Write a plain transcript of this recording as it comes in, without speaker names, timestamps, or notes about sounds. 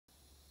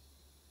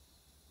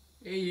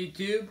Hey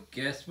YouTube,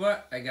 guess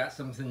what? I got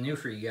something new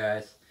for you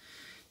guys.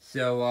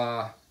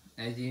 So,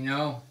 as you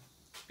know,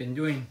 I've been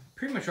doing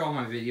pretty much all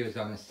my videos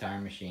on this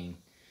time machine.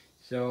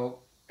 So,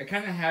 I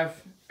kind of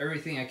have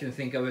everything I can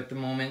think of at the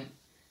moment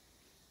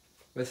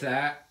with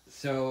that.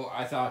 So,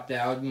 I thought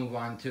that I would move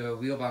on to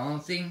wheel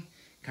balancing,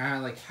 kind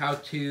of like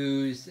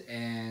how-tos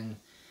and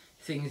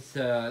things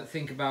to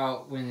think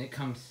about when it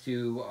comes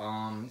to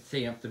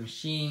setting up the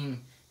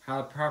machine,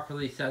 how to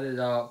properly set it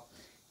up,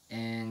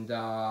 and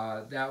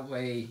that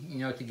way, you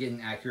know, to get an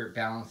accurate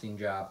balancing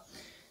job.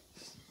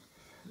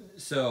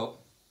 So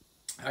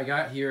I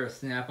got here a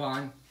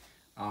Snap-on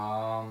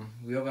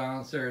wheel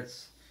balancer.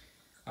 It's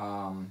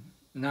not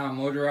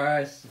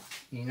motorized.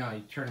 You know,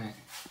 you turn it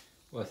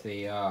with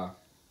a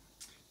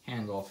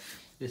handle.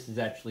 This has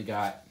actually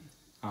got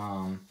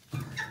well,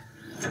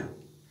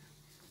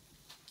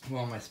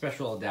 my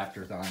special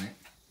adapters on it,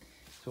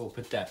 so we'll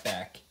put that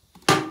back.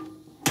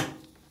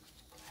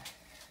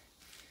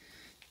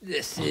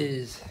 This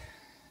is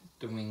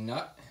the wing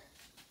nut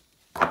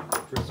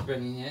for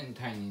spinning it and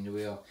tightening the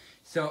wheel.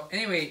 So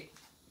anyway,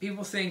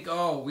 people think,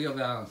 oh, wheel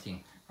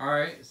balancing.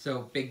 Alright,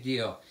 so big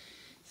deal.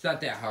 It's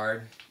not that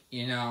hard,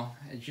 you know.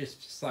 It's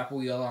just slap a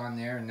wheel on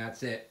there and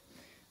that's it.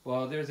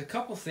 Well, there's a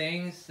couple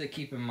things to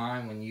keep in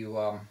mind when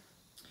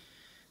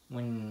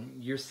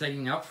you're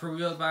setting up for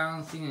wheel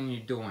balancing and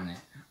you're doing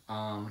it.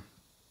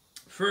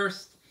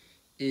 First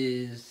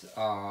is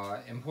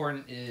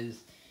important is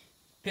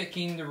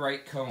picking the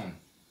right cone.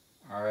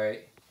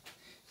 Alright,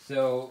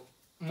 so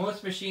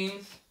most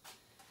machines,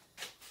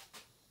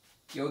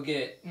 you'll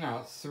get, you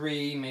know,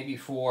 3, maybe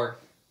 4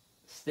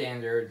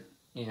 standard,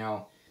 you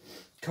know,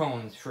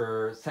 cones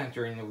for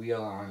centering the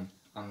wheel on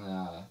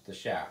the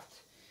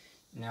shaft.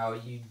 Now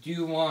you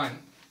do want,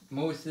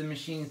 most of the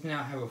machines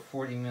now have a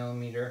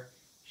 40mm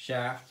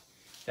shaft.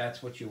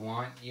 That's what you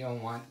want. You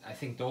don't want, I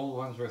think the old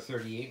ones were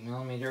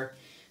 38mm.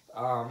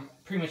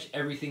 Pretty much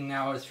everything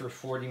now is for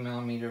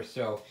 40mm,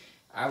 so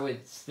I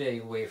would stay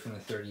away from the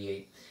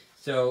 38.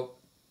 So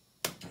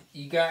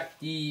you got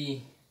the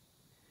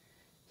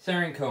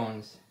centering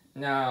cones.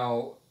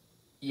 Now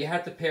you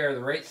have to pair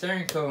the right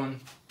centering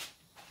cone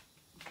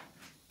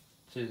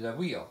to the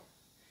wheel.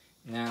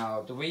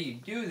 Now the way you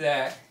do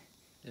that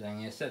is, I'm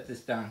going to set this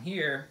down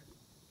here,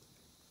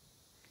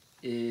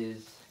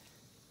 is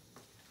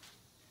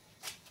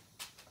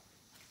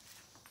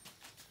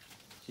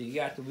so you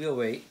got the wheel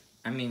weight,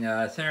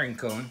 centering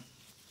cone.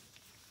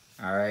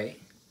 Alright.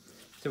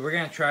 So we're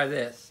gonna try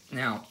this.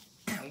 Now,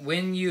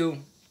 when you're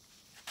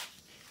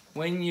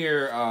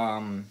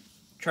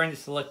trying to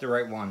select the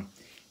right one,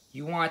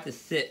 you want it to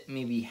sit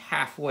maybe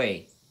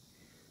halfway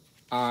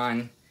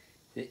on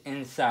the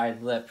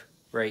inside lip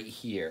right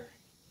here.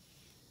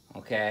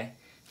 Okay?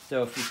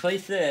 So if you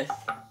place this,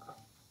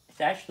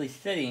 it's actually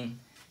sitting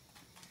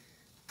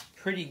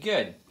pretty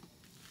good.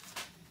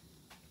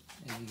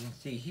 As you can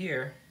see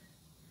here.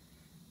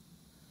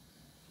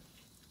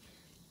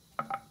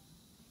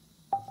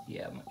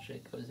 Yeah, how much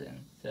it goes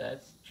in. So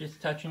that's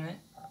just touching it.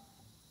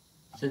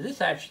 So this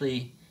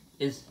actually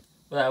is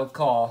what I would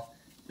call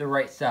the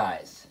right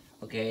size.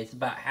 Okay, it's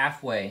about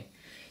halfway.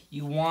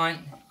 You want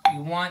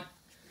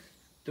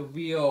the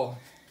wheel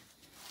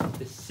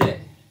to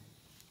sit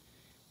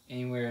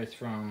anywhere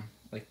from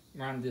like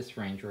around this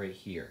range right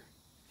here.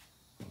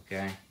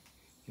 Okay,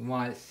 you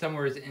want it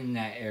somewhere in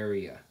that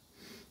area.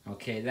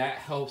 Okay, that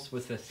helps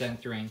with the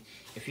centering.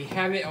 If you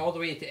have it all the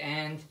way at the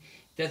end,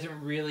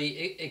 doesn't really,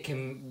 it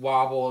can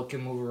wobble, it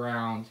can move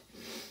around.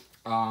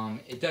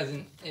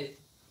 It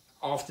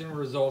often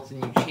results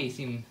in you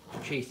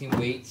chasing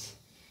weights,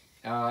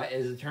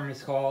 as the term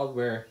is called,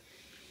 where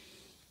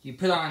you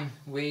put on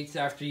weights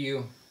after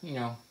you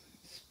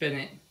spin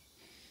it,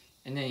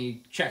 and then you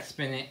check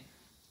spin it,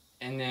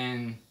 and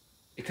then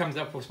it comes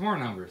up with more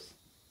numbers.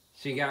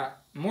 So you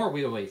got more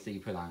wheel weights that you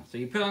put on. So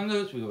you put on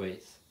those wheel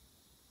weights,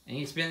 and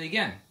you spin it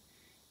again.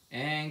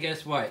 And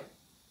guess what?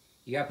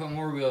 You gotta put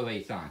more wheel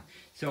weights on.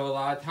 So a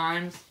lot of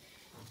times,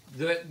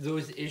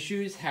 those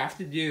issues have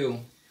to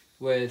do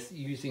with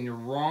using the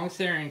wrong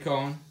centering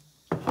cone,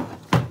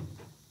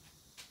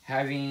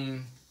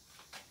 having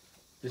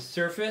the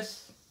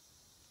surface,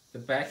 the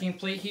backing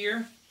plate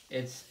here,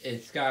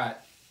 it's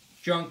got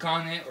junk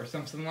on it or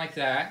something like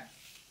that,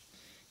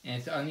 and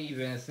it's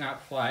uneven, it's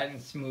not flat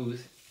and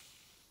smooth.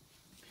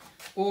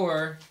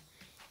 Or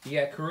you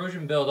got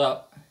corrosion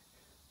buildup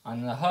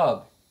on the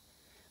hub,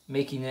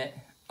 making it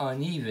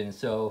uneven,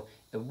 so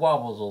it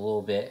wobbles a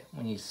little bit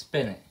when you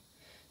spin it.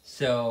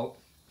 So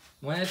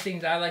one of the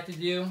things I like to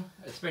do,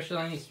 especially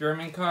on these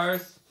German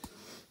cars,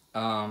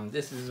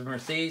 this is a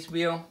Mercedes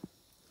wheel.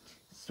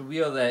 It's the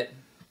wheel that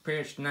pretty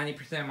much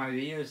 90% of my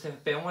videos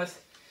have been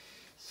with.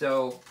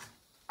 So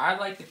I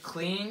like to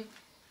clean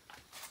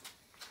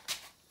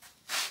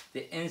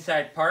the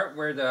inside part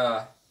where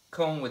the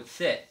cone would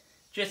sit,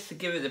 just to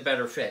give it a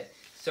better fit.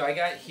 So I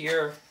got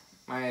here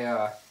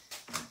my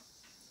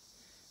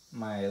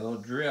my little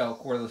drill,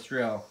 cordless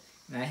drill,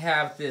 and I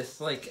have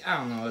this, like, I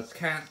don't know, it's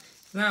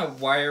not a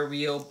wire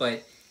wheel,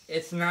 but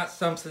it's not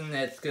something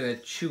that's gonna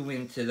chew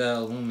into the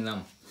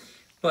aluminum.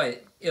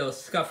 but it'll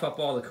scuff up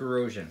all the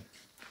corrosion.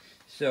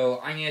 So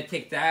I'm going to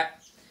take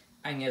that,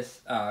 I'm going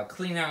to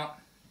clean out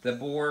the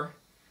bore,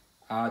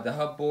 the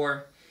hub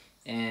bore,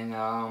 and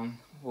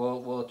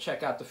we'll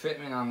check out the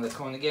fitment on the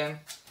cone again.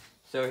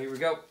 So here we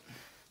go.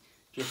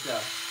 Just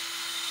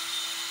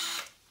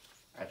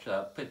actually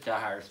I'll put the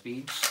higher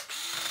speed.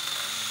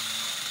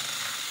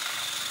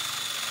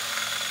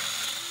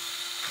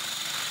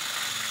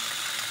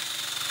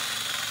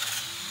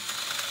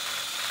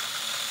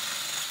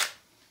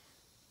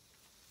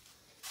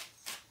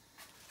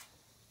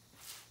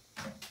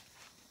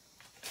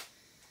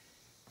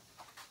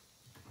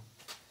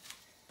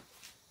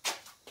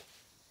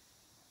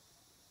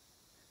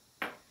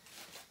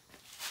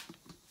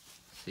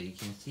 So you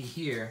can see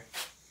here,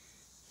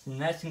 it's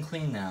nice and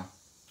clean now.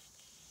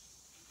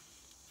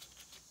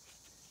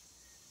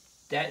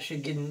 That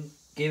should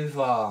give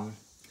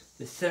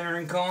the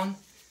centering cone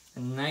a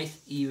nice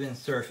even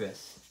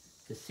surface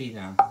to see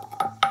now.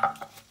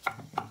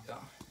 There you go.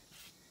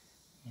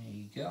 There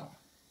you go.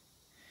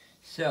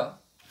 So,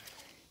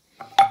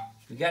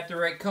 we got the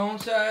right cone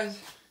size.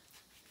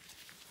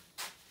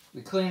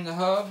 We cleaned the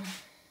hub.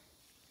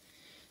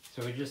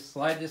 So we just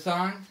slide this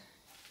on.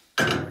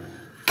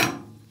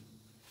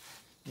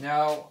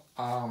 Now,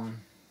 one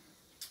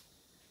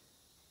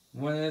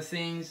of the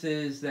things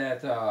is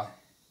that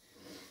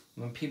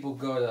when people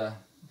go to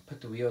put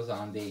the wheels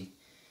on, they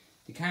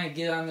kind of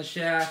get on the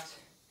shaft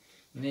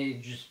and they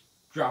just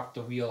drop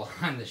the wheel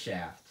on the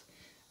shaft.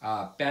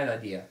 Bad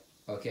idea.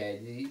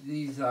 Okay,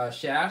 these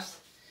shafts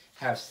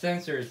have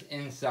sensors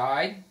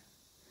inside,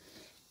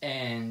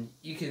 and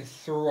you can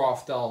throw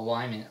off the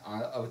alignment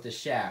of the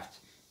shaft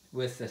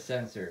with the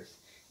sensors.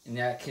 And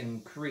that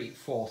can create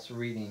false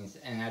readings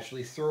and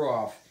actually throw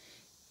off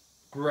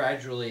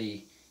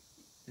gradually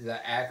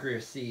the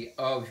accuracy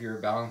of your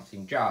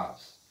balancing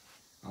jobs.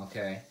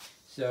 Okay,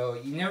 so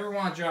you never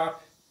want to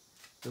drop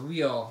the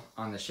wheel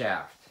on the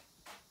shaft.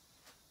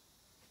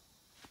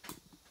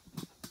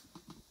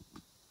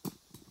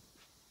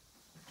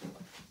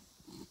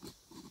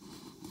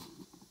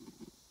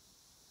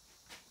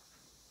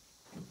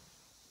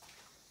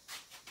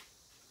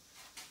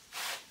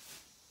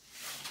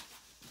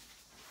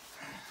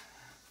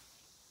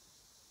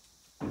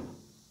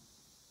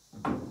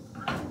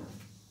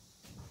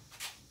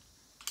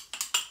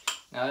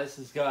 Now this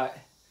has got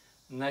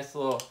a nice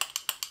little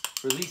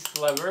release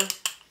lever,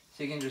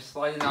 so you can just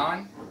slide it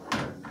on.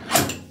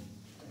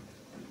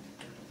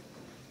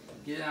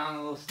 Get it on a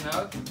little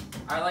snug.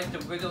 I like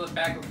to wiggle it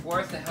back and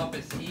forth to help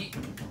it seat.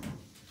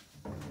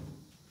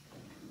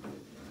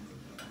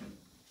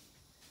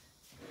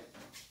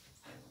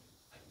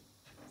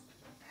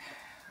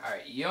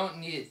 Alright, you don't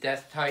need it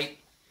that tight.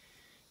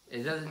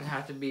 It doesn't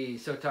have to be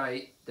so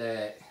tight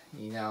that,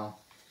 you know,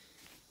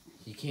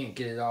 you can't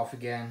get it off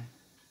again.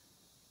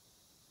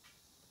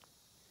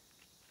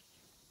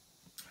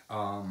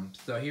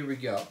 So here we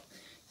go.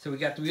 So we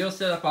got the wheel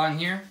set up on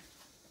here.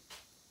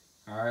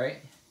 Alright.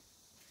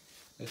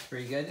 Looks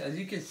pretty good. As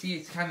you can see,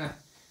 it's kind of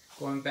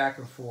going back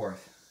and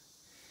forth.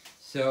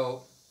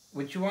 So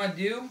what you want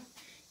to do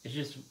is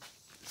just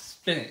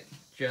spin it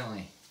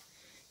gently.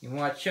 You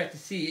want to check to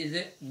see, is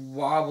it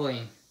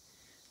wobbling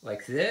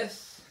like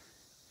this?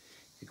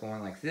 Is it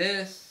going like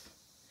this?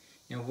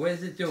 You know, what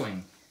is it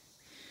doing?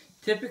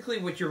 Typically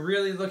what you're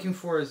really looking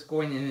for is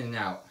going in and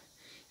out.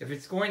 If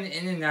it's going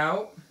in and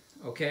out,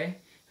 okay,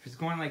 if it's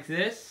going like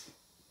this,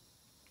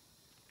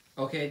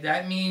 okay,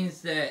 that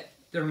means that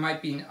there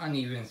might be an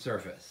uneven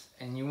surface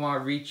and you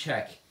want to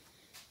recheck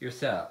your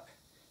setup.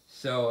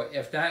 So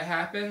if that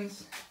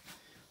happens,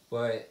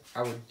 what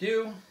I would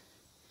do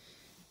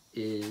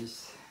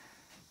is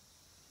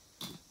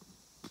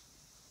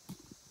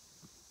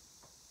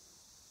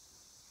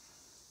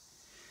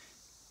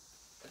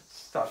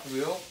stop the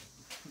wheel.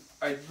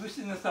 I'd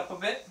loosen this up a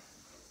bit.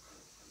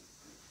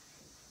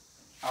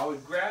 I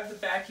would grab the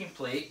backing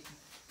plate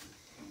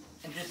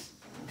and just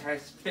kind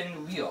of spin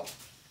the wheel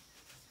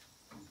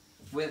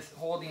with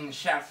holding the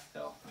shaft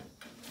still.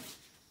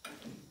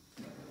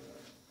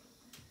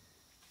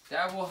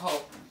 That will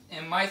help,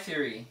 in my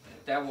theory,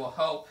 that will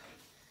help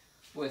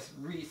with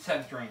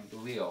recentering the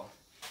wheel.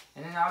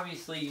 And then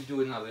obviously you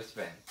do another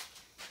spin.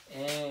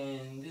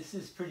 And this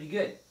is pretty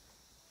good.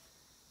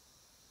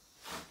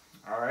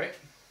 Alright.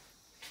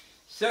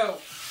 So,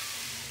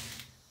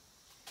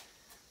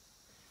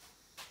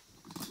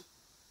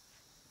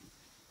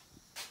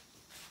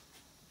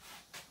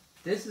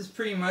 this is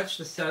pretty much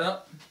the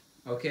setup,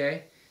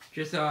 okay?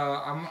 Just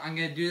I'm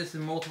gonna do this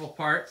in multiple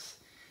parts.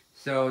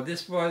 So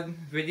this one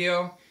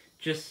video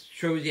just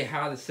shows you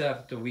how to set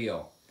up the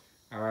wheel.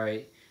 All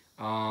right.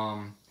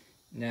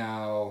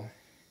 Now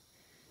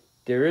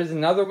there is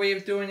another way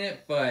of doing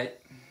it,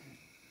 but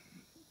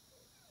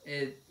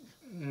it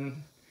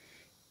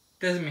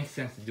doesn't make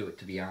sense to do it,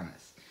 to be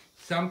honest.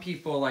 Some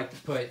people like to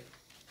put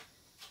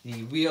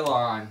the wheel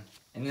on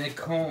and then the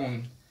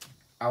cone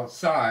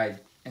outside,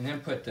 and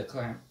then put the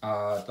clamp,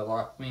 the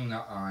lock wing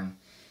nut on,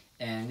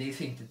 and they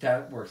think that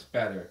that works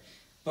better,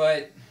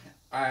 but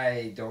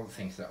I don't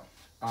think so.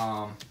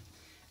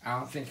 I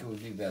don't think it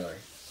would be better.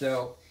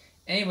 So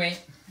anyway,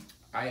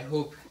 I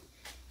hope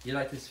you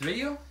like this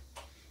video,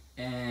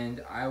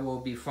 and I will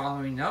be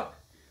following up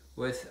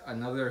with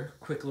another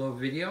quick little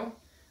video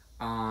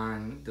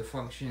on the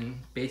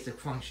basic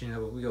function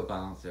of a wheel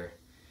balancer.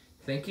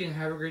 Thank you and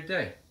have a great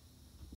day.